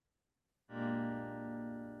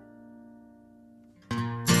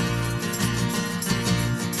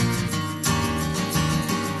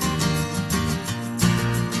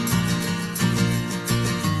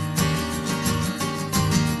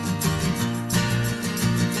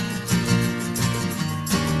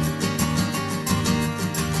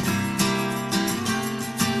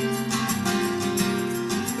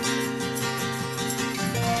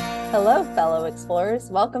Hello, fellow explorers.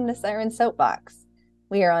 Welcome to Siren Soapbox.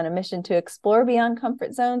 We are on a mission to explore beyond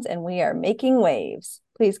comfort zones, and we are making waves.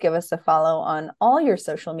 Please give us a follow on all your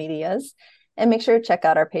social medias, and make sure to check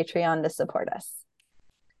out our Patreon to support us.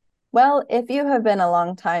 Well, if you have been a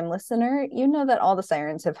long-time listener, you know that all the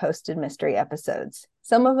Sirens have hosted mystery episodes,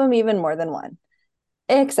 some of them even more than one,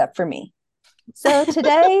 except for me. So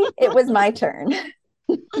today, it was my turn.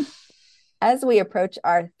 As we approach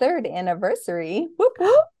our 3rd anniversary, whoop,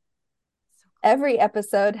 whoop, every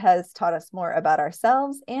episode has taught us more about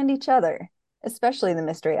ourselves and each other, especially the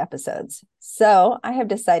mystery episodes. So I have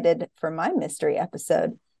decided for my mystery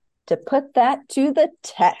episode to put that to the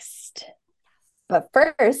test. But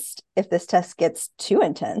first, if this test gets too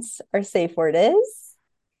intense, our safe word is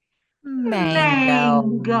Mango.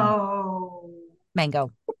 Mango.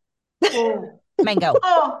 Mango. Oh. Mango.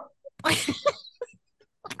 Oh.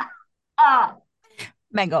 Ah.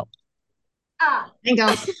 Mango. Ah. Bingo.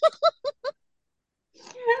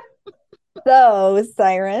 so,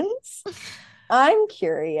 Sirens. I'm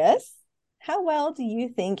curious, how well do you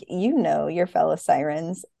think you know your fellow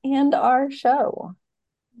Sirens and our show?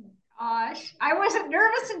 Gosh, I wasn't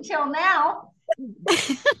nervous until now.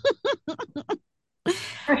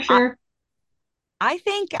 For I, sure. I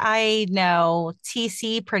think I know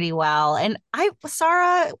TC pretty well. And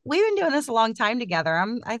Sarah, we've been doing this a long time together.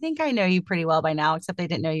 I think I know you pretty well by now, except I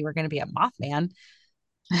didn't know you were going to be a Mothman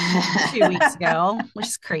 2 weeks ago, which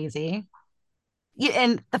is crazy.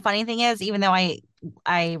 And the funny thing is, even though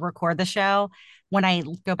I record the show, when I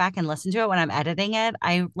go back and listen to it when I'm editing it,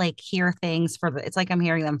 I like hear things it's like I'm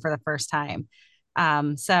hearing them for the first time.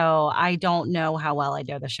 So I don't know how well I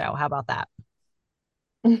know the show. How about that?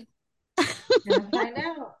 Gonna find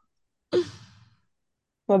out.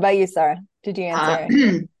 What about you, Sarah? Did you Uh,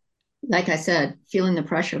 answer? like I said, feeling the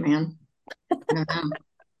pressure, man. I don't know.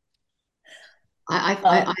 Uh,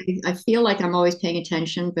 I feel like I'm always paying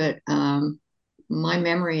attention, but my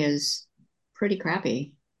memory is pretty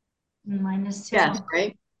crappy. Mine is Yes, too.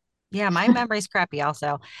 right? Yeah, my memory's crappy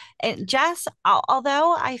also. And Jess,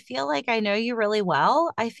 although I feel like I know you really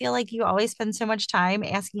well, I feel like you always spend so much time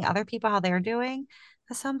asking other people how they're doing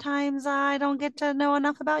that sometimes I don't get to know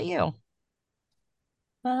enough about you.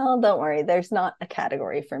 well, don't worry. There's not a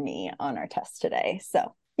category for me on our test today,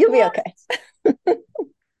 so you'll be What? okay.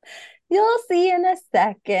 You'll see in a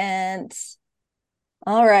second.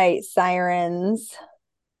 All right, Sirens.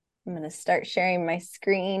 I'm going to start sharing my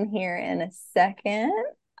screen here in a second.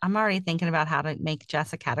 I'm already thinking about how to make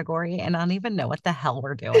Jess a category, and I don't even know what the hell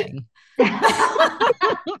we're doing. At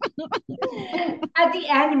the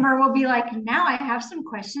end, Mer will be like, now I have some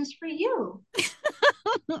questions for you.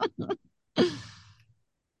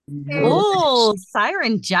 No. Oh,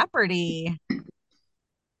 Siren Jeopardy.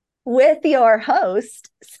 With your host,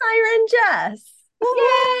 Siren Jess.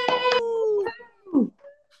 Woo!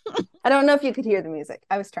 I don't know if you could hear the music.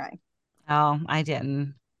 I was trying. Oh, I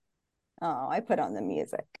didn't. Oh, I put on the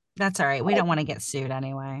music. That's all right. We don't want to get sued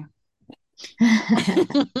anyway.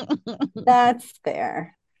 That's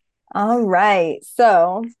fair. All right.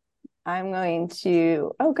 So I'm going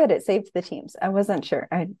to, oh, good. It saved the teams. I wasn't sure.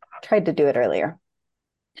 I tried to do it earlier.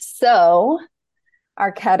 So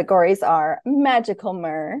our categories are Magical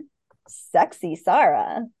Mer, Sexy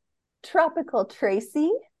Sarah, Tropical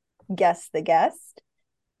Tracy, Guess the Guest,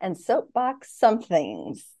 and Soapbox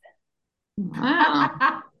Somethings.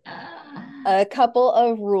 Wow. A couple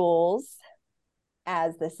of rules.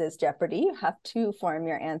 As this is Jeopardy, you have to form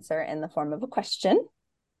your answer in the form of a question.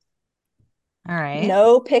 All right.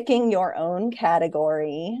 No picking your own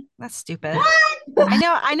category. That's stupid.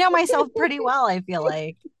 I know myself pretty well, I feel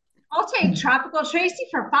like. I'll take Tropical Tracy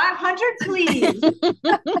for 500, please.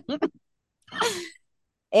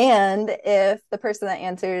 And if the person that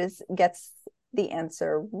answers gets the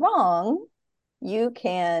answer wrong, you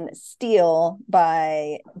can steal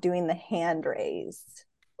by doing the hand raise.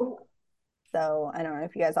 So I don't know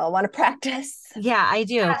if you guys all want to practice. Yeah, I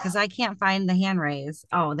do, Yes, because I can't find the hand raise.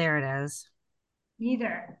 Oh, there it is.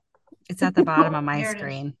 neither. It's at the bottom of my There it is.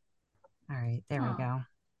 screen. All right, there we Oh. go.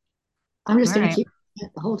 I'm All just going to right. keep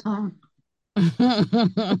it the whole time.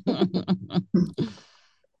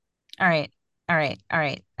 All right. All right. All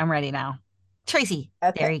right. I'm ready now. Tracy, there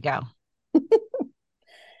Okay. you go.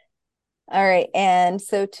 All right. And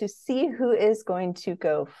so to see who is going to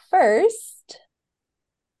go first,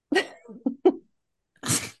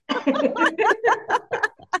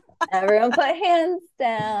 everyone put hands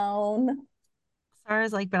down.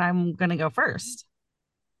 Sarah's like, but I'm gonna go first.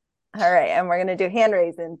 All right. And we're going to do hand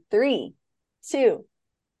raise in 3, 2,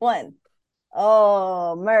 1.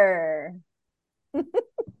 Oh, Mer.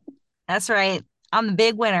 That's right. I'm the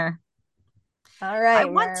big winner. All I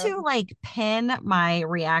right, want Mer. to like pin my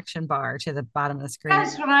reaction bar to the bottom of the screen.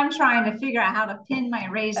 That's what I'm trying to figure out, how to pin my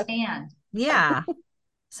raised hand. Yeah.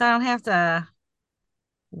 So I don't have to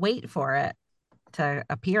wait for it to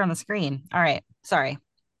appear on the screen. All right. Sorry.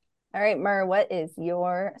 All right, Mer, what is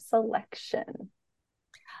your selection?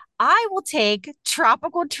 I will take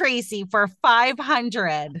Tropical Tracy for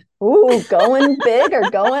 500. Ooh, going big or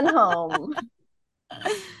going home?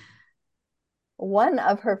 One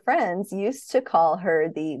of her friends used to call her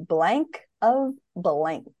the blank of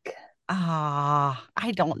blank. I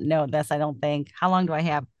don't know this, I don't think. How long do I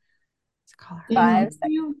have to call her? 5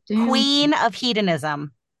 seconds. Queen of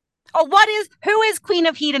Hedonism. Oh, who is Queen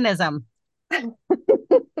of Hedonism?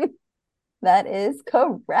 That is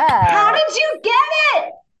correct. How did you get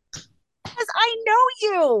it? Because I know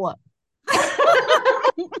you.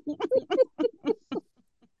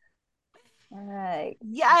 All right.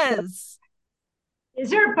 Yes.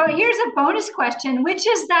 Here's a bonus question. Which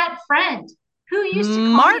is that friend? Who used to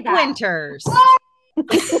call Mark me that? Winters.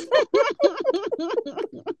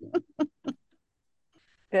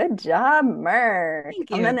 Good job, Mer. Thank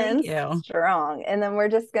you, Coming thank in you. strong. And then we're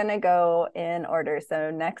just going to go in order. So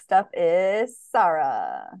next up is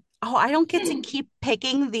Sarah. Oh, I don't get to keep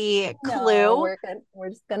picking the No, clue.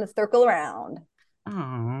 we're just going to circle around.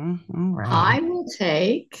 Oh, all right. I will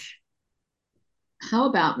take, how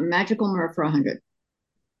about Magical Mer for 100?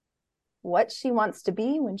 What she wants to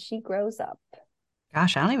be when she grows up.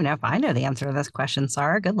 Gosh, I don't even know if I know the answer to this question,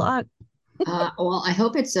 Sarah. Good luck. Well, I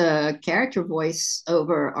hope it's a character voice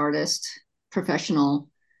over artist, professional.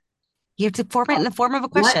 You have to form it in the form of a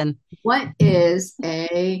question. What is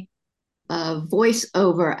a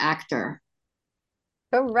voiceover actor?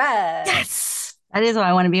 Correct. Yes. That is what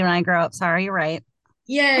I want to be when I grow up. Sorry, you're right.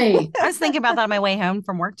 Yay. I was thinking about that on my way home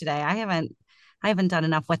from work today. I haven't done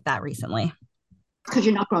enough with that recently. Because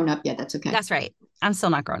you're not grown up yet. That's okay. That's right. I'm still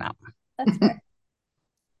not grown up. That's fair.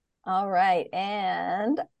 All right.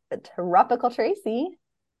 And Tropical Tracy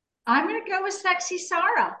I'm going to go with Sexy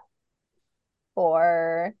Sarah.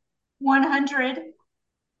 for 100.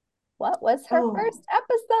 what was her first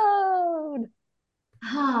episode?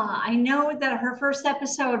 I know that her first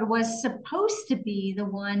episode was supposed to be the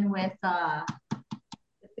one with the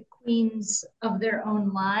queens of their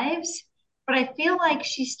own lives, but I feel like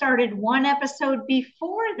she started one episode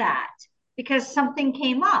before that because something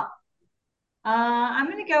came up. I'm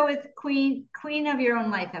going to go with Queen of Your Own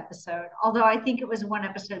Life episode, although I think it was one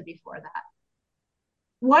episode before that.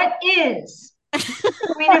 What is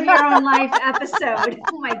Queen of Your Own Life episode?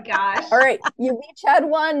 Oh my gosh. All right. You each had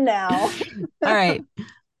one now. All right.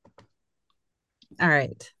 All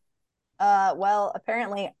right. Well,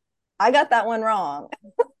 apparently I got that one wrong.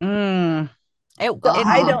 I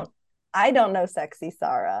don't know Sexy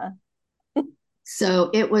Sarah.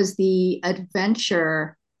 So it was the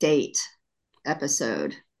adventure date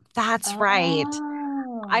episode. That's right.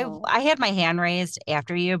 Oh. I had my hand raised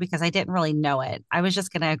after you because I didn't really know it. I was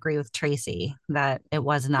just going to agree with Tracy that it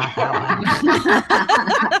was not that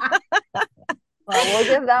one. Well, we'll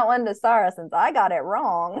give that one to Sarah since I got it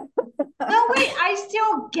wrong. No, wait, I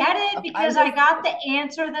still get it because I got the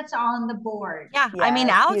answer that's on the board. Yeah, Yes, I mean,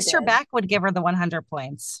 you Alex did. Trebek would give her the 100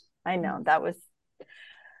 points. I know that was.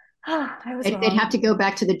 I was They'd have to go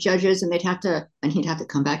back to the judges, and he'd have to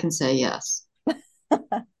come back and say yes.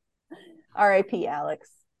 R.I.P. Alex.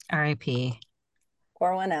 R.I.P.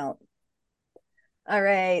 Pour one out. All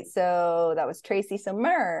right, so that was Tracy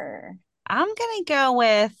Sommer. I'm gonna go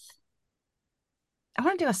with. I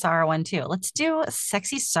want to do a Sarah one too. Let's do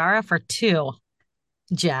Sexy Sarah for 2.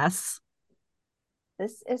 Jess.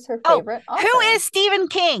 This is her favorite author. Who is Stephen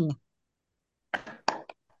King?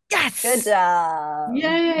 Yes. Good job.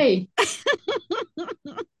 Yay.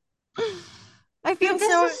 I feel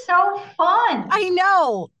this is so fun. I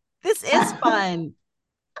know. This is fun.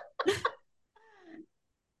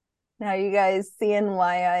 Now you guys seeing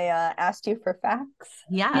why I asked you for facts?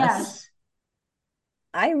 Yes.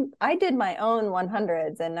 I did my own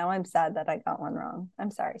 100s and now I'm sad that I got one wrong.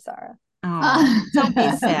 I'm sorry, Sarah. Oh, don't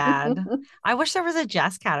be sad. I wish there was a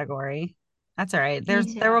Jess category. That's all right.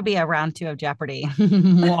 There will be a round 2 of Jeopardy.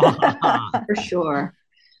 For sure.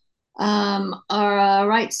 All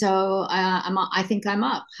right. So I think I'm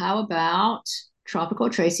up. How about Tropical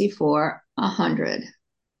Tracy for 100?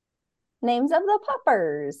 Names of the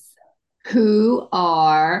puppers. Who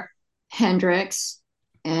are Hendrix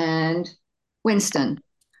and Winston?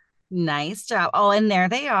 Nice job. Oh, and there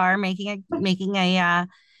they are making a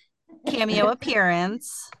cameo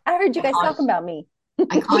appearance. I heard you guys talking about me.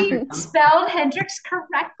 She spelled Hendrix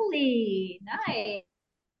correctly. Nice.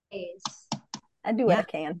 I do what I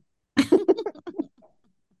can.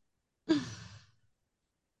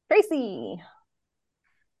 Tracy.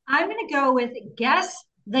 I'm going to go with Guess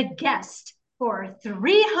the Guest for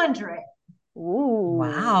 300. Ooh.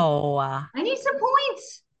 Wow. I need some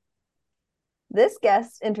points. This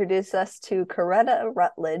guest introduced us to Coretta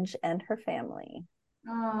Rutledge and her family.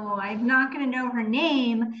 Oh, I'm not going to know her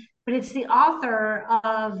name, but it's the author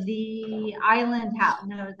of the Island House.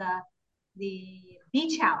 No, the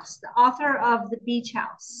Beach House. The author of the Beach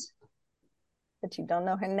House. But you don't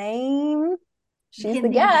know her name? She's can't the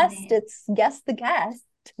name her guest. name. It's Guess the Guest.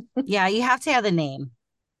 Yeah, you have to have the name.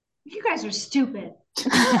 You guys are stupid.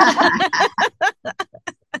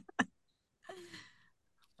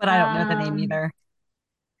 But I don't know the name either.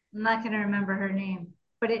 I'm not going to remember her name,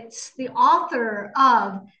 but it's the author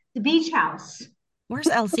of The Beach House. Where's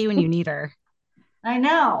Elsie when you need her? I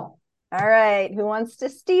know. All right. Who wants to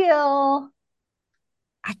steal?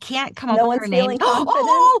 I can't come No up with one's her name. feeling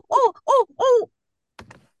confident? Oh.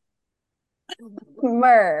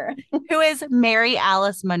 Myrrh. Who is Mary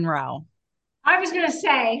Alice Monroe? I was going to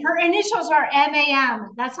say her initials are MAM.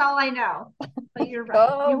 That's all I know. But you're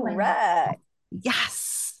right. You win. Correct.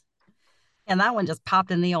 Yes. And that one just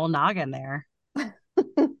popped in the old noggin there.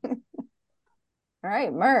 All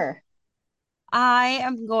right, Myrrh. I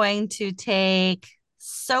am going to take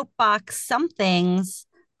Soapbox somethings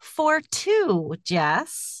for 2,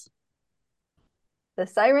 Jess. The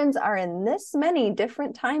sirens are in this many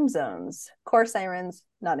different time zones. Core sirens,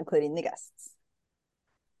 not including the guests.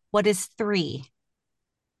 What is 3?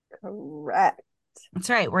 Correct. That's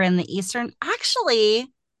right. We're in the Eastern. Actually,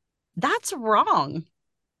 that's wrong.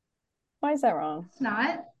 Why is that wrong? It's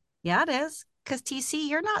not. Yeah, it is. Because TC,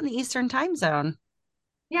 you're not in the Eastern time zone.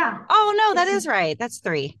 Yeah. Oh, no, that is right. That's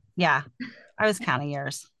 3. Yeah. I was counting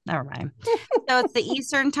yours. Never mind. So it's the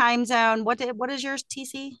Eastern time zone. What is yours,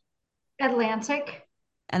 TC? Atlantic.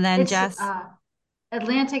 And then It's Jess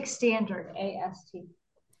Atlantic Standard, AST.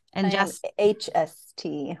 and Jess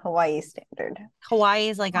HST, Hawaii Standard. Hawaii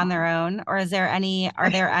is like on their own, or are there any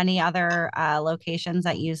other locations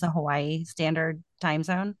that use the Hawaii Standard time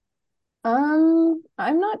zone? I'm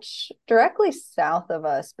not directly south of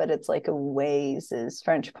us, but it's like a ways is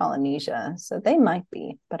French Polynesia, so they might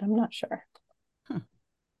be, but I'm not sure.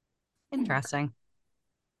 Interesting.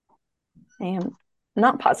 I am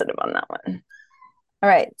not positive on that one. All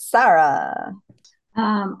right, Sarah.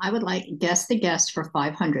 I would like Guess the Guest for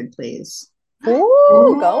 500, please.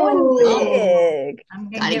 Ooh, going big. I'm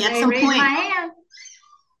Gotta going get to some raise points. my hand.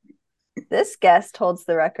 This guest holds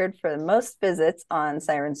the record for the most visits on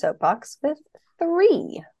Siren Soapbox with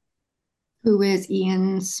 3. Who is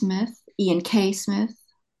Ian Smith? Ian K. Smith?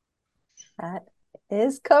 That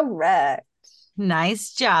is correct.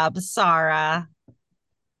 Nice job, Sarah.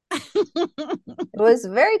 It was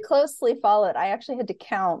very closely followed. I actually had to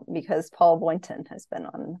count because Paul Boynton has been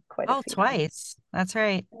on quite a few. Twice. That's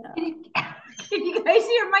right. Can you guys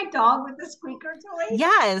hear my dog with the squeaker toy?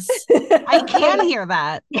 Yes, I can hear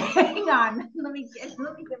that. Hang on. Let me give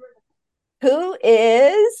her. Who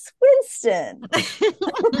is Winston?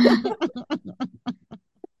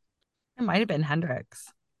 It might have been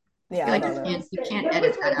Hendrix. Yeah, I feel like you can't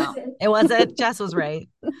edit that out. It wasn't. Jess was right.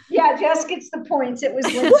 Yeah, Jess gets the points. It was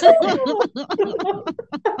Winston.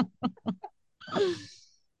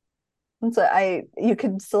 And so you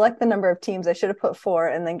could select the number of teams. I should have put 4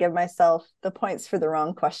 and then give myself the points for the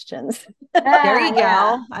wrong questions. There you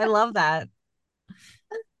go. I love that.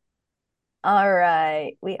 All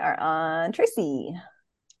right. We are on Tracy,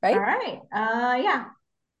 right? All right. Yeah.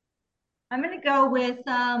 I'm going to go with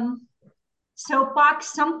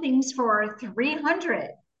Soapbox somethings for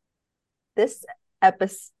 300. This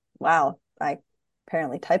episode, wow, I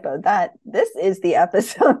apparently typoed that. This is the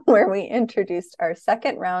episode where we introduced our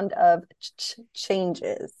second round of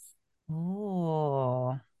changes.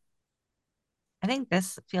 Oh, I think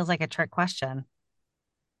this feels like a trick question.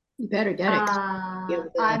 You better get it.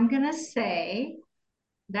 I'm going to say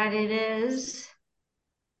that it is.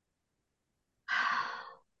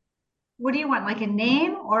 What do you want? Like a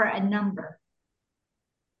name or a number?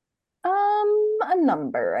 A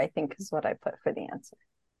number, I think, is what I put for the answer.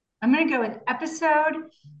 I'm going to go with episode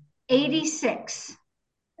 86.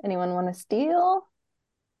 Anyone want to steal?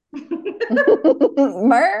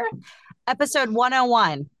 Myrrh? Episode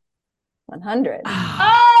 101. 100.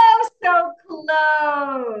 Oh, so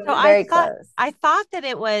close. So Very close. I thought that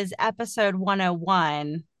it was episode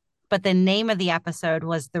 101, but the name of the episode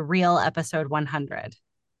was the real episode 100.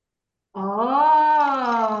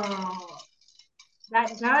 Oh,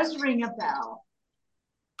 that does ring a bell.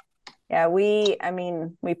 Yeah, we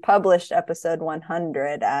published episode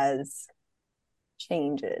 100 as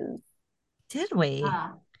changes. Did we?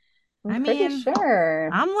 I'm pretty sure.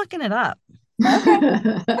 I'm looking it up.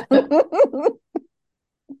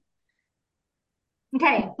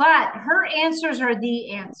 Okay, but her answers are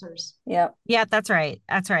the answers. Yep. Yeah, that's right.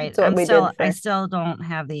 That's right. That's what we did I for. still don't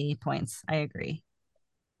have the points. I agree.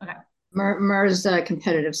 Okay. Mer's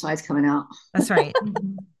competitive side's coming out. That's right.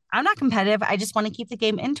 Mhm. I'm not competitive. I just want to keep the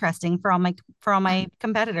game interesting for all my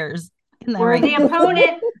competitors. Isn't that We're right? the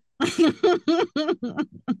opponent.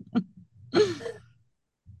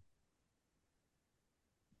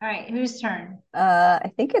 All right, whose turn?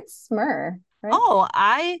 I think it's Smur, right? Oh,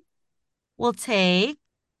 I will take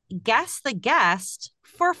Guess the Guest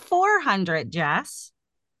for 400, Jess.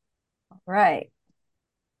 Right.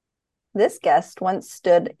 This guest once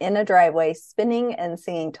stood in a driveway spinning and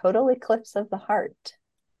singing Total Eclipse of the Heart.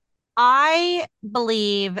 I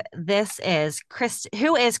believe this is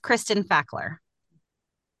who is Kristen Fackler?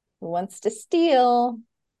 Who wants to steal?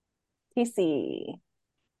 TC.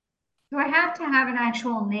 Do I have to have an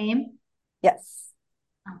actual name? Yes.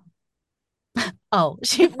 Oh,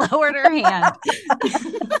 she lowered her hand.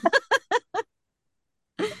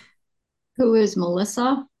 Who is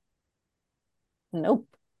Melissa? Nope.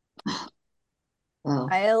 Oh,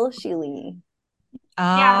 Kyle Sheely.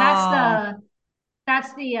 Yeah, Oh,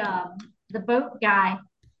 that's the boat guy.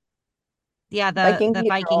 yeah, Viking the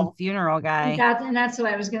Viking funeral. funeral guy. That's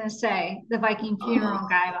what I was gonna say. The Viking funeral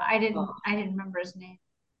guy, but I didn't remember his name.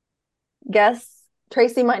 Guess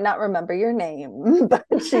Tracy might not remember your name, but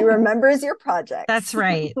she remembers your projects. That's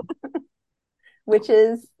right. Which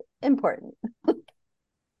is important.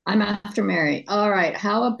 I'm after Mary. All right.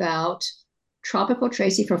 How about Tropical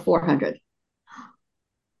Tracy for 400?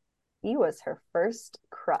 He was her first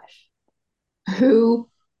crush. Who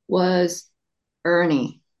was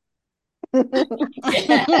Ernie? In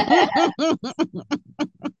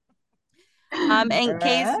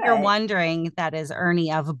case you're Right. wondering, that is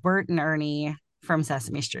Ernie of Bert and Ernie from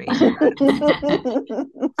Sesame Street.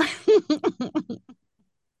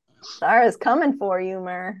 Sarah's coming for you,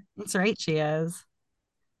 Mer. That's right, she is.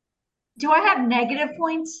 Do I have negative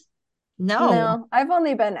points? No. I've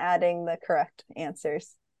only been adding the correct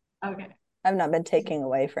answers. Okay. I've not been taking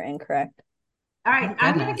away for incorrect. All right, Thank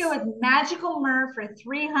I'm gonna goodness. go with Magical Mer for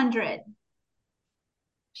 300.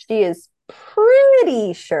 She is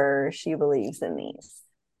pretty sure she believes in these.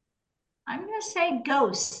 I'm gonna say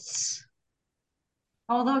ghosts.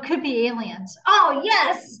 Although it could be aliens. Oh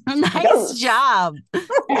yes. Nice Ghosts. job.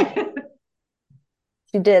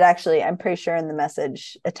 She did actually, I'm pretty sure in the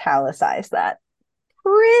message, italicize that.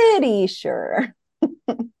 Pretty sure.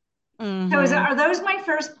 Mhm. So are those my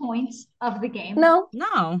first points of the game? No,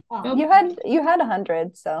 No. Oh, you had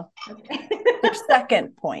 100, so okay. your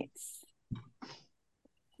second points.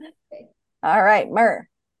 All right, Mer.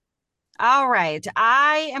 All right.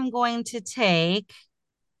 I am going to take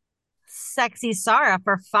Sexy Sarah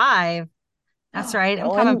for 5. That's right. I'm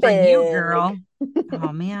Going coming for you, big. girl.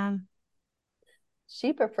 Oh, man.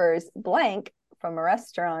 She prefers blank from a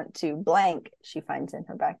restaurant to blank she finds in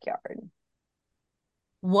her backyard.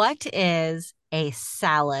 What is a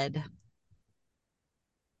salad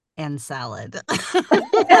and salad?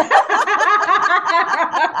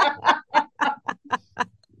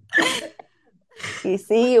 You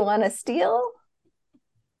see, you want to steal?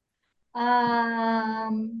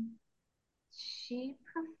 She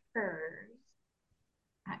prefers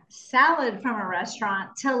salad from a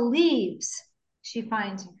restaurant to leaves she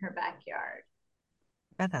finds in her backyard.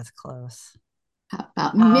 I bet that's close. How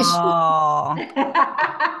about Michigan?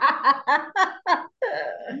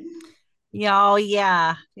 Oh,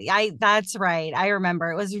 yeah. That's right. I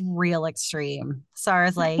remember it was real extreme.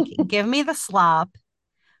 Sarah's like, give me the slop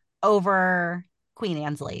over Queen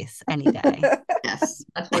Anne's lace any day. Yes,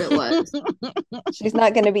 that's what it was. She's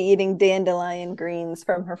not going to be eating dandelion greens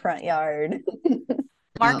from her front yard.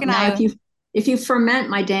 Mark and Now, I, if you ferment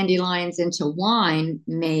my dandelions into wine,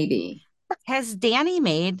 maybe. has Danny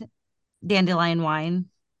made dandelion wine?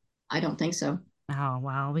 I don't think so. Oh,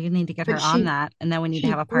 wow. We need to get her But on that. And then we need to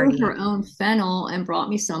have she a grew party. her own fennel and brought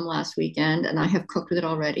me some last weekend, and I have cooked with it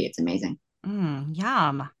already. It's amazing.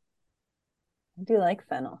 Yum. I do like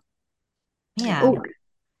fennel. Man. Oh,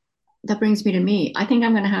 that brings me to me. I think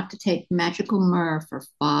I'm going to have to take Magical Myrrh for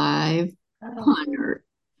 500.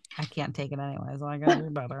 I can't take it anyway, so I gotta do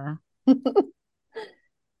better.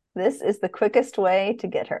 This is the quickest way to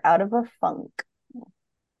get her out of a funk.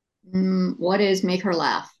 What is make her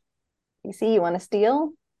laugh? You see, you want to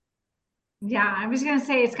steal? Yeah, I was gonna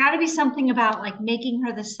say it's got to be something about like making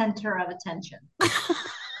her the center of attention.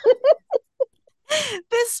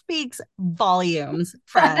 This speaks volumes,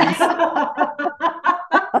 friends.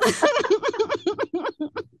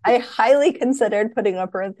 I highly considered putting a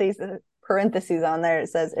parentheses on there. It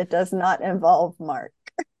says it does not involve Mark.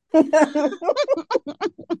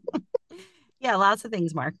 Yeah, lots of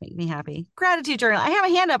things, Mark, make me happy. Gratitude journal. I have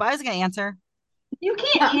a hand up. I was going to answer. You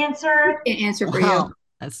can't answer. Can't answer for Well,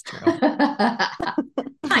 that's true. you.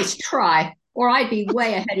 Nice try. Or I'd be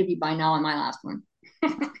way ahead of you by now on my last one.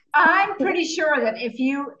 I'm pretty sure that if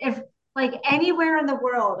like anywhere in the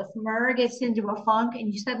world, if Mur gets into a funk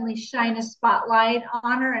and you suddenly shine a spotlight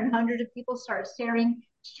on her and hundreds of people start staring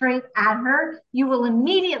straight at her, you will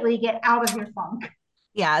immediately get out of your funk.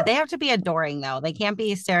 Yeah, they have to be adoring though. They can't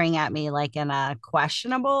be staring at me like in a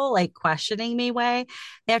questionable, like questioning me way.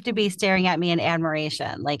 They have to be staring at me in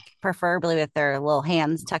admiration, like preferably with their little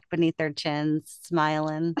hands tucked beneath their chins,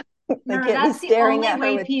 smiling. They Mur, can't be that's the staring only at her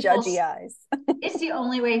way with people. judgy eyes. It's the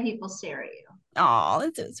only way people stare at you. Oh,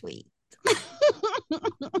 that's so sweet.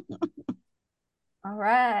 All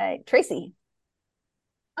right, Tracy.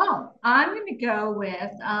 Oh, I'm going to go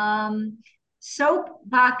with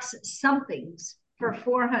Soapbox Somethings for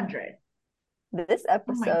 400. This Oh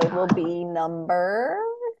episode will be number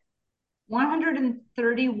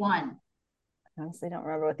 131. I honestly don't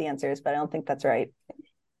remember what the answer is, but I don't think that's right.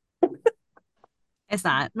 It's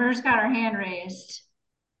not. Mer's got her hand raised.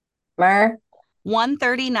 Mer?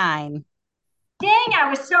 139. Dang, I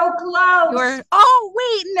was so close. Oh,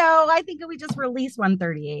 wait, no. I think we just released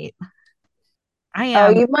 138. I Oh,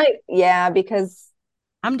 am. you might. Yeah, because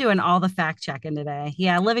I'm doing all the fact checking today.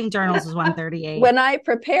 Yeah, Living Journals is 138. when I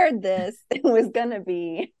prepared this, it was going to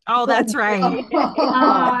be. Oh, that's right. Oh,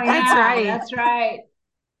 yeah, That's right. That's right.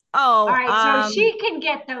 Oh, All right, so she can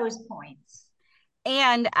get those points.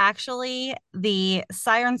 And actually, the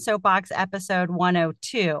Siren Soapbox episode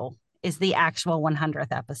 102 is the actual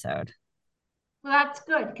 100th episode. Well, that's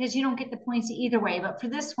good because you don't get the points either way, but for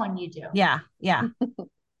this one, you do. Yeah.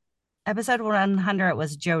 Episode 100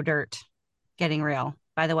 was Joe Dirt getting real.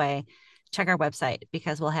 By the way, check our website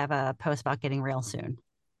because we'll have a post about getting real soon.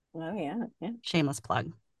 Oh, yeah. Shameless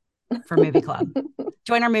plug for Movie Club.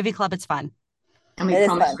 Join our movie club. It's fun. And we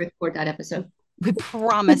promise to record that episode. We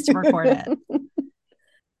promise to record it.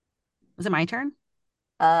 Was it my turn?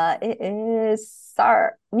 It is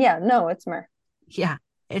Sar. Yeah, no, it's Mer. Yeah,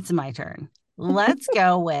 it's my turn. Let's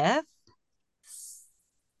go with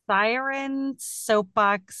Siren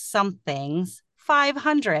Soapbox Somethings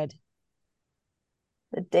 500.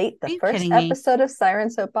 The date the Are you first kidding me? episode of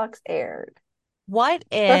Siren Soapbox aired. What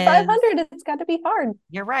is For 500, it's got to be hard.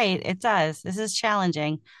 You're right, it does. This is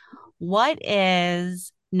challenging. What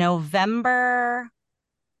is November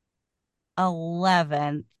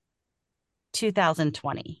 11th,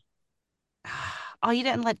 2020? Oh, you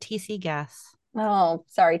didn't let TC guess. Oh,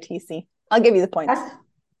 sorry, TC. I'll give you the points.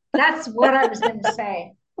 That's what I was going to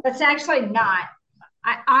say. That's actually not.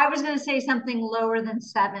 I was going to say something lower than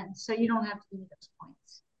 7, so you don't have to give me those points.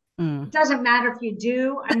 It doesn't matter if you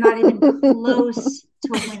do. I'm not even close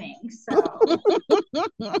to winning. So,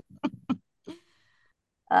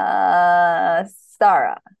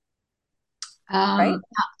 Sarah. Right?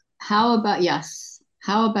 How about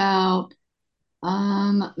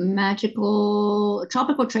magical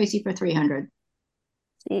tropical Tracy for 300?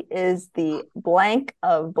 She is the blank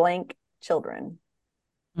of blank children.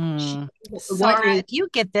 Sarah, if you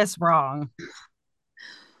get this wrong.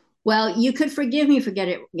 Well, you could forgive me for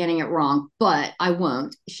getting it wrong, but I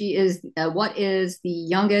won't. She is what is the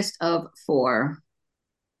youngest of 4?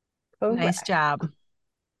 Correct. Nice job.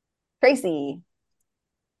 Tracy.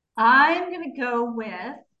 I'm going to go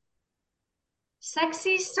with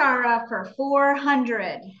Sexy Sarah for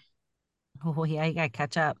 400. Oh, yeah, you got to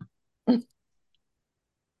catch up.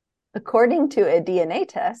 According to a DNA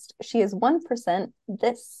test, she is 1%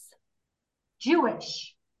 this.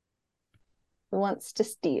 Jewish. Who wants to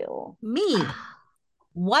steal? Me.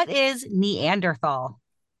 What is Neanderthal?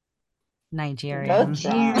 Nigerian.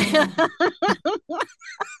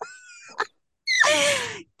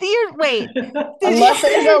 Wait. Unless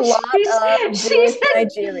there's a lot of Jewish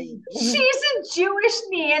Nigerians. She's a Jewish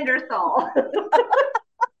Neanderthal.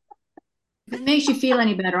 If it makes you feel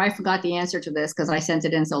any better, I forgot the answer to this because I sent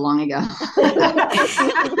it in so long ago.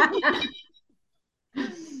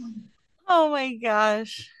 Oh my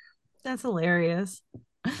gosh. That's hilarious.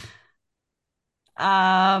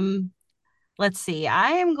 Let's see.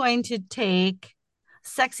 I am going to take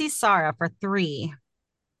Sexy Sarah for 3.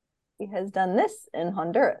 She has done this in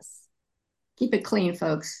Honduras. Keep it clean,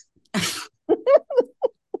 folks.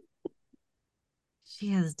 She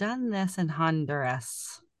has done this in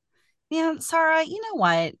Honduras. Yeah, Sarah, you know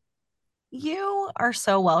what? You are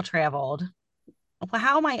so well traveled.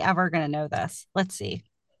 How am I ever going to know this? Let's see.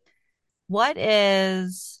 What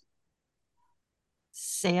is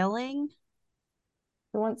sailing.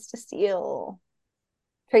 Who wants to steal?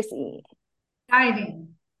 Tracy.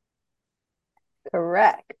 Diving.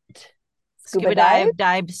 Correct. Scuba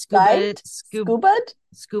dive, scuba, scuba,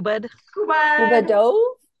 Scuba dove.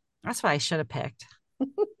 That's what I should have picked.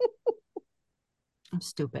 I'm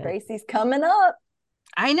stupid. Tracy's coming up.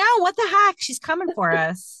 I know. What the heck? She's coming for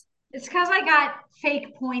us. It's because I got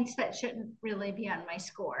fake points that shouldn't really be on my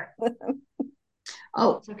score.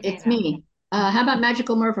 Oh, it's me. How about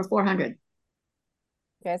Magical Mer for 400?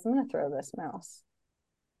 Guys, I'm going to throw this mouse.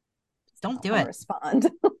 Don't do it.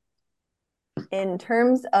 Respond. In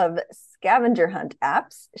terms of scavenger hunt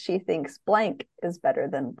apps, she thinks blank is better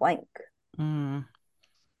than blank.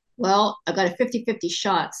 Well, I've got a 50-50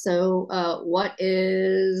 shot. So what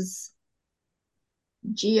is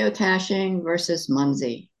geocaching versus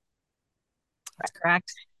Munzie? That's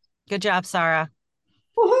correct. Good job, Sarah.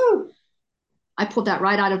 Woohoo! I pulled that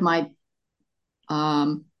right out of my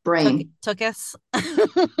brain. Took us.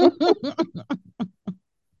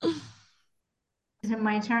 Is it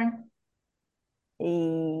my turn?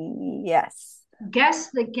 Yes.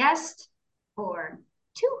 Guess the guest for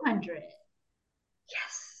 200.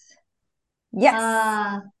 Yes.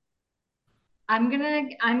 I'm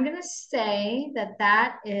gonna say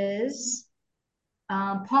that is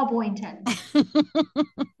Paul Boynton.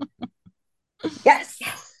 Yes.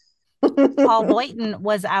 Paul Boynton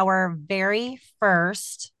was our very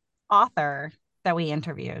first author that we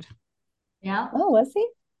interviewed. Yeah. Oh, was he?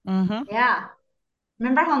 Mm-hmm. Yeah.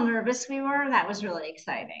 Remember how nervous we were? That was really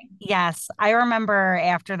exciting. Yes. I remember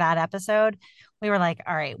after that episode, we were like,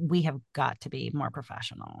 all right, we have got to be more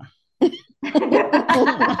professional.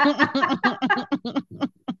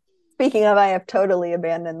 Speaking of, I have totally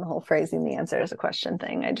abandoned the whole phrasing the answer as a question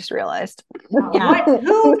thing. I just realized. Yeah.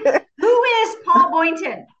 Who is Paul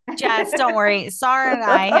Boynton? Jess, don't worry. Sarah and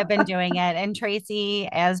I have been doing it, and Tracy,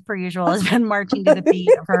 as per usual, has been marching to the beat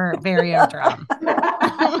of her very own drum.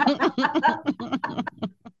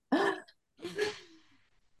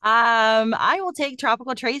 I will take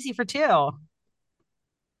Tropical Tracy for 2.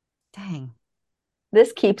 Dang.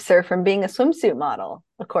 This keeps her from being a swimsuit model,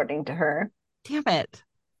 according to her. Damn it.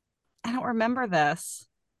 I don't remember this.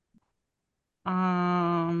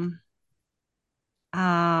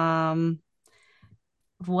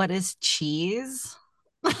 What is cheese?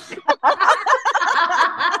 I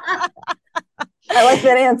like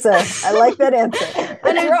that answer.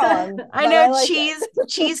 I know, wrong. I know like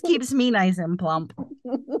cheese keeps me nice and plump.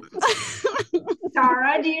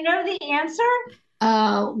 Sarah, do you know the answer?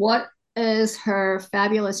 What is her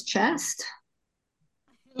fabulous chest?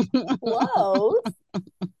 Close.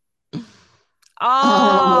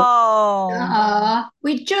 Oh,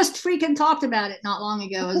 we just freaking talked about it not long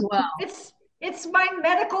ago as well. It's my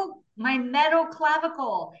metal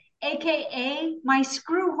clavicle, aka my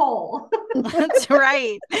screw hole. That's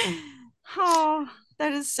right. Oh,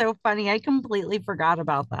 that is so funny. I completely forgot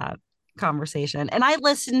about that conversation, and I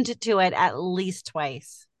listened to it at least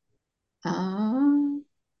twice.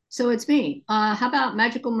 So it's me. How about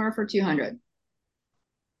Magical Mer for 200?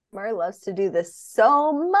 Mer loves to do this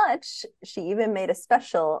so much. She even made a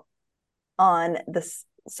special on the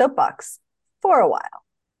Soapbox for a while.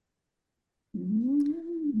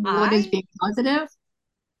 What is being positive?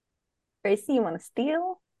 Tracy, you want to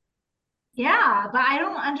steal? Yeah, but I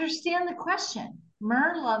don't understand the question.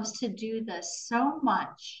 Mer loves to do this so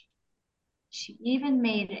much. She even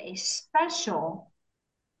made a special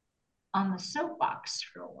on the Soapbox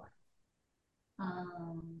for a while.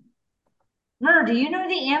 Mer, do you know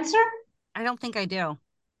the answer? I don't think I do.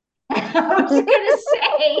 I was gonna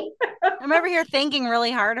say. I'm over here thinking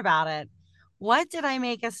really hard about it. What did I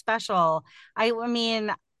make a special? I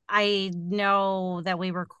mean, I know that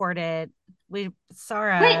we recorded.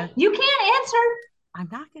 Sarah. Wait, you can't answer. I'm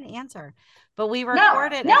not going to answer, but we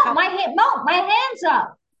recorded. No, my hands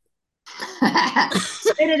up.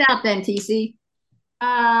 Spit it out then, TC.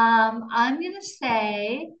 I'm gonna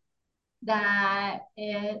say that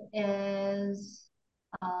it is.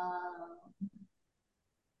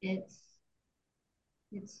 It's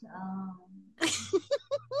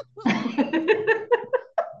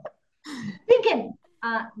thinking.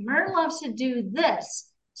 Mer loves to do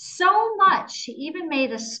this so much. She even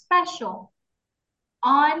made a special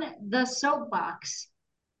on the Soapbox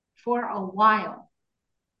for a while.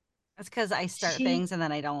 That's because I start things and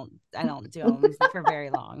then I don't do them for very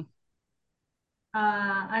long.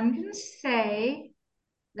 I'm gonna say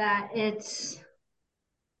that it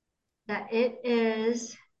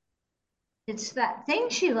is it's that thing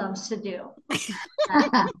she loves to do.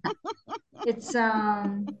 It's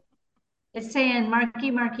saying marky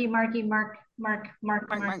mark.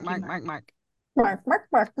 Mark, Mark,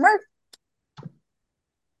 Mark, Mark.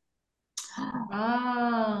 Oh.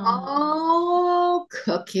 Oh,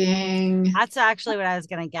 cooking. That's actually what I was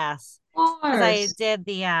gonna guess. Of Because course. I did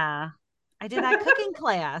that cooking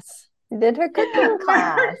class. Did her cooking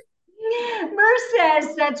class. Mer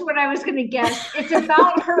says that's what I was going to guess. It's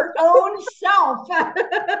about her own self.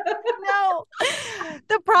 No,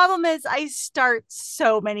 the problem is I start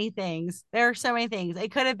so many things. There are so many things.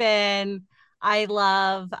 It could have been I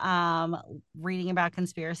love reading about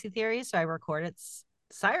conspiracy theories, so I recorded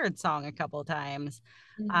Siren song a couple of times.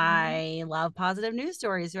 I love positive news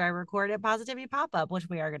stories, so I recorded Positivity Pop Up, which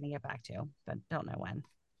we are going to get back to, but don't know when.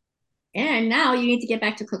 And now you need to get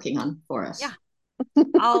back to cooking on for us. Yeah,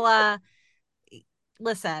 I'll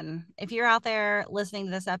listen, if you're out there listening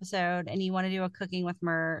to this episode and you want to do a cooking with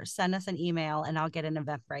Mer, send us an email and I'll get an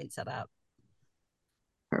Eventbrite set up.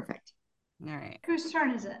 Perfect. All right. Whose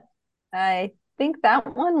turn is it? I think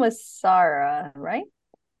that one was Sarah, right?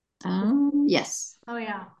 Yes. Oh,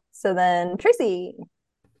 yeah. So then Tracy.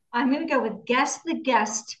 I'm going to go with guess the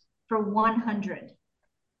guest for 100.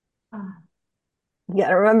 You got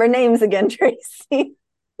to remember names again, Tracy.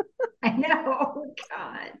 I know.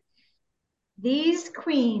 God. These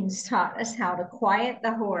queens taught us how to quiet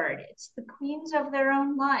the horde. It's the queens of their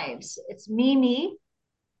own lives. It's Mimi.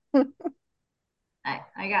 I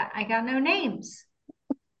got no names.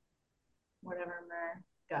 Whatever, Mer.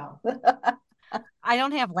 Go. I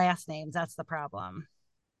don't have last names. That's the problem.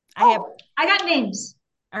 I got names.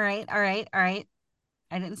 All right. I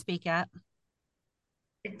didn't speak yet.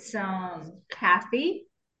 It's Kathy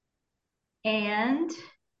and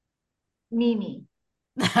Mimi.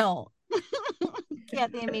 No.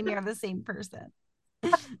 Kathy and Mimi are the same person.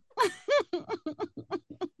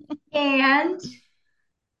 And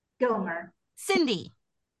Gomer. Cindy.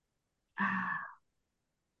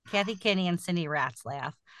 Kathy Kinney and Cindy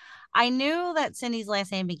Ratzlaff. I knew that Cindy's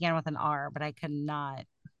last name began with an R, but I could not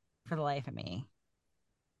for the life of me.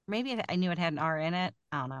 Maybe I knew it had an R in it.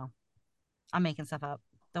 I don't know. I'm making stuff up.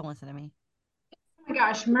 Don't listen to me. Oh my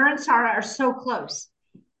gosh, Mer and Sarah are so close.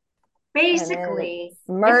 Basically,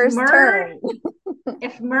 Mer's turn.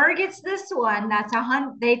 If Mer gets this one, that's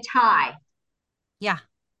 100. They tie. Yeah.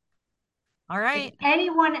 All right. If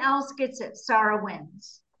anyone else gets it, Sarah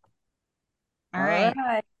wins. All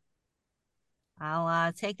right.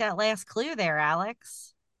 I'll take that last clue there,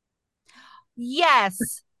 Alex.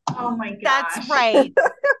 Yes. Oh my gosh. That's right.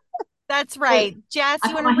 That's right. Wait, Jess, I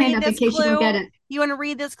you put want my to hand read up in this case you don't clue? get it. You want to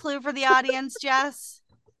read this clue for the audience, Jess?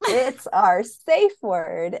 It's our safe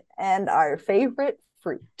word and our favorite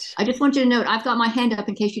fruit. I just want you to note, I've got my hand up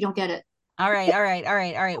in case you don't get it. All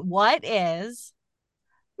right. What is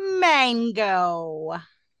mango?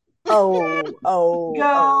 Go.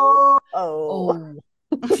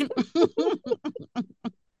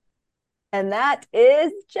 And that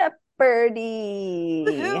is Jeopardy.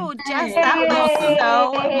 Woohoo, Jess, that was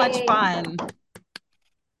so much fun.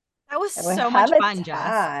 That was so much fun,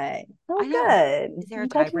 Jess. Oh, I know. good. Is there a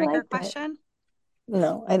tiebreaker question?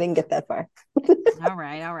 No, I didn't get that far. All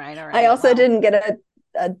right. I also didn't get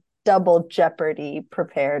a double Jeopardy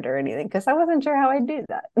prepared or anything because I wasn't sure how I'd do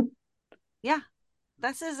that. Yeah,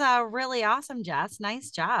 this is really awesome, Jess.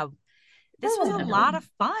 Nice job. This was a lot of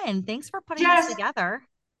fun. Thanks for putting this together.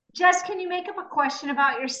 Jess, can you make up a question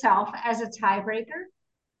about yourself as a tiebreaker?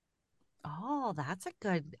 Oh, that's a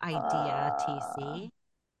good idea, TC.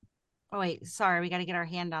 Oh, wait, sorry. We got to get our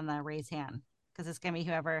hand on the raise hand because it's going to be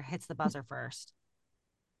whoever hits the buzzer first.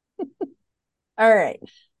 All right.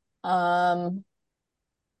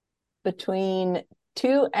 Between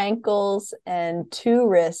 2 ankles and 2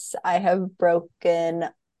 wrists, I have broken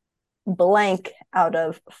blank out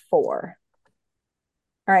of 4.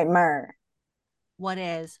 All right, Mer. What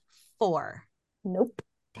is 4? Nope.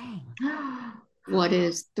 Dang. What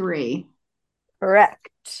is 3?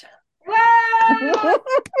 Correct.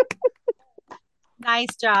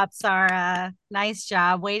 Nice job, Sarah. Nice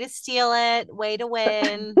job. Way to steal it. Way to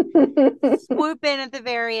win. Swoop in at the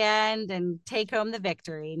very end and take home the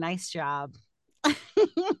victory. Nice job.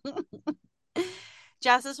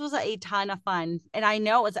 Jess, this was a ton of fun. And I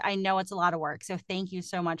know it's a lot of work. So thank you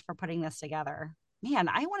so much for putting this together. Man,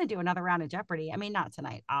 I want to do another round of Jeopardy. I mean, not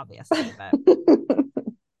tonight, obviously, but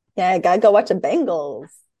yeah, I gotta go watch the Bengals.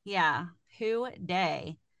 Yeah, who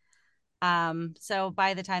day. So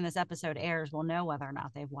by the time this episode airs, we'll know whether or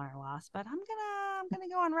not they've won or lost. But I'm gonna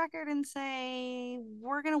go on record and say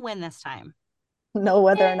we're gonna win this time. Know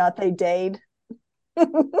whether or not they dayed.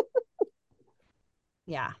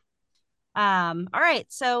 Yeah. All right.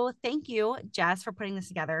 So thank you, Jess, for putting this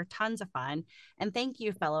together. Tons of fun. And thank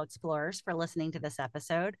you, fellow explorers, for listening to this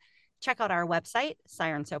episode. check out our website,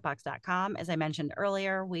 sirensoapbox.com. As I mentioned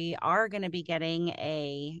earlier, we are going to be getting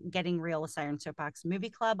a Getting Real with Siren Soapbox movie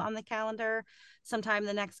club on the calendar sometime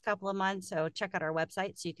the next couple of months. So check out our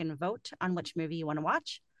website so you can vote on which movie you want to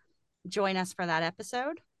watch. Join us for that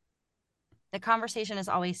episode. The conversation is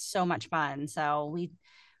always so much fun. So we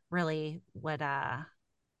really would,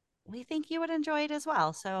 we think you would enjoy it as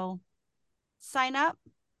well. So sign up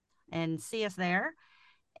and see us there.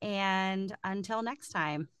 And until next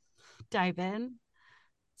time, dive in,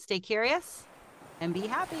 stay curious, and be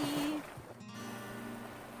happy.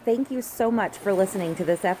 Thank you so much for listening to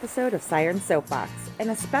this episode of Siren Soapbox, and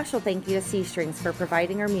a special thank you to C Strings for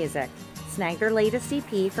providing our music. Snag their latest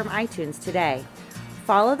EP from iTunes today.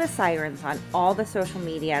 Follow the Sirens on all the social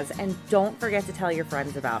medias, and don't forget to tell your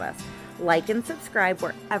friends about us. Like and subscribe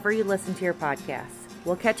wherever you listen to your podcasts.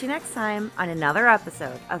 We'll catch you next time on another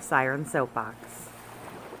episode of Siren Soapbox.